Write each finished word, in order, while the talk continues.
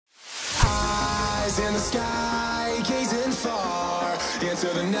Eyes in the sky, gazing far into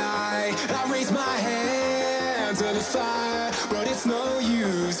the night. I raise my hand to the fire, but it's no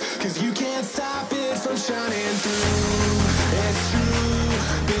use, 'cause you can't stop it from shining through. It's true,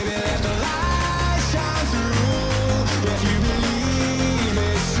 baby, let the light shine through. If you believe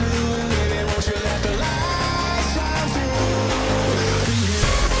it's true, baby, won't you let the light shine through for you?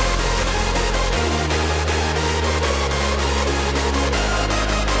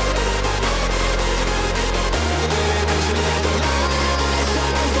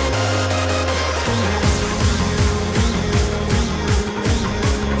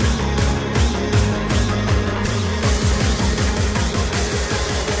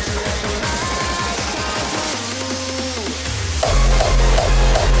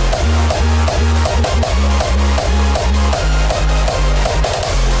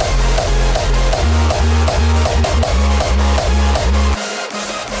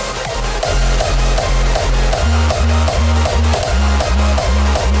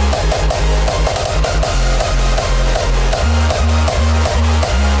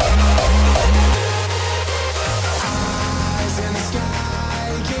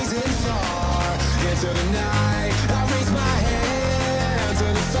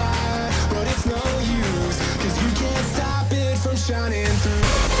 Shining through.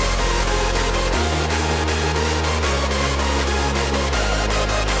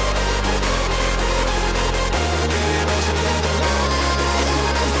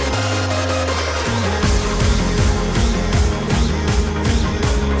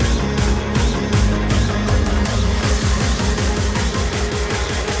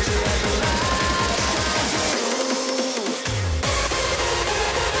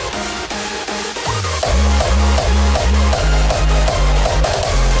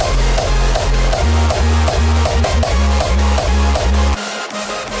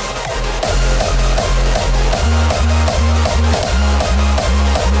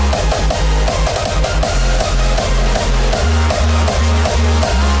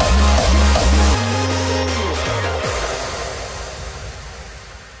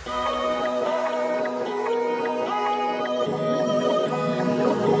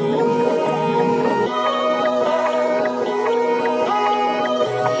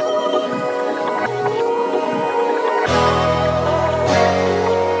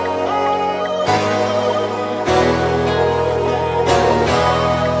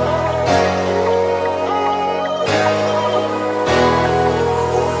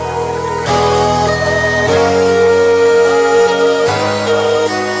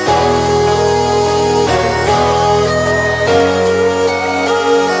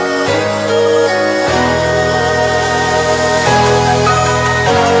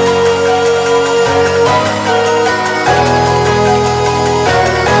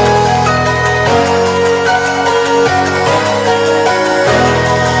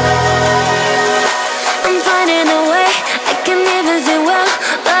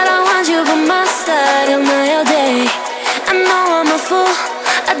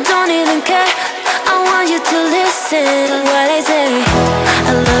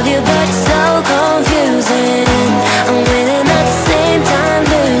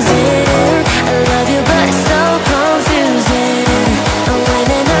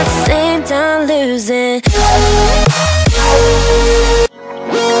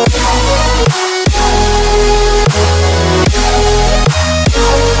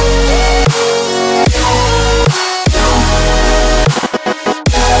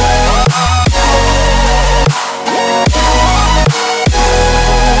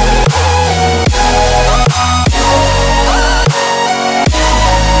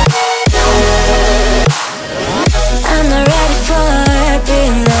 I'm not ready for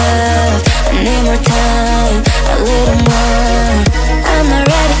being loved. I need more time, a little more.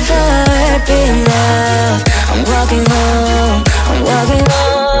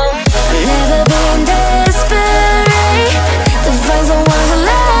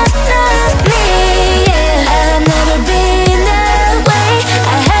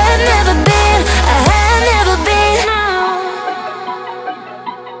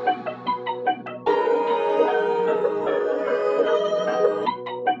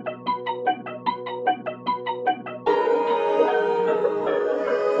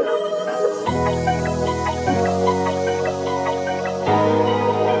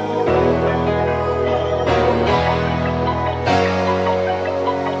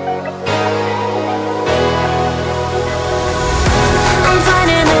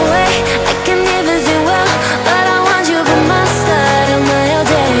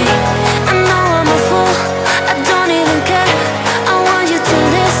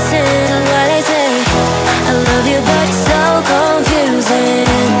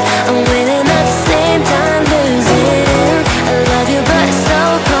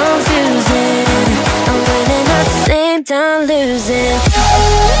 done losing.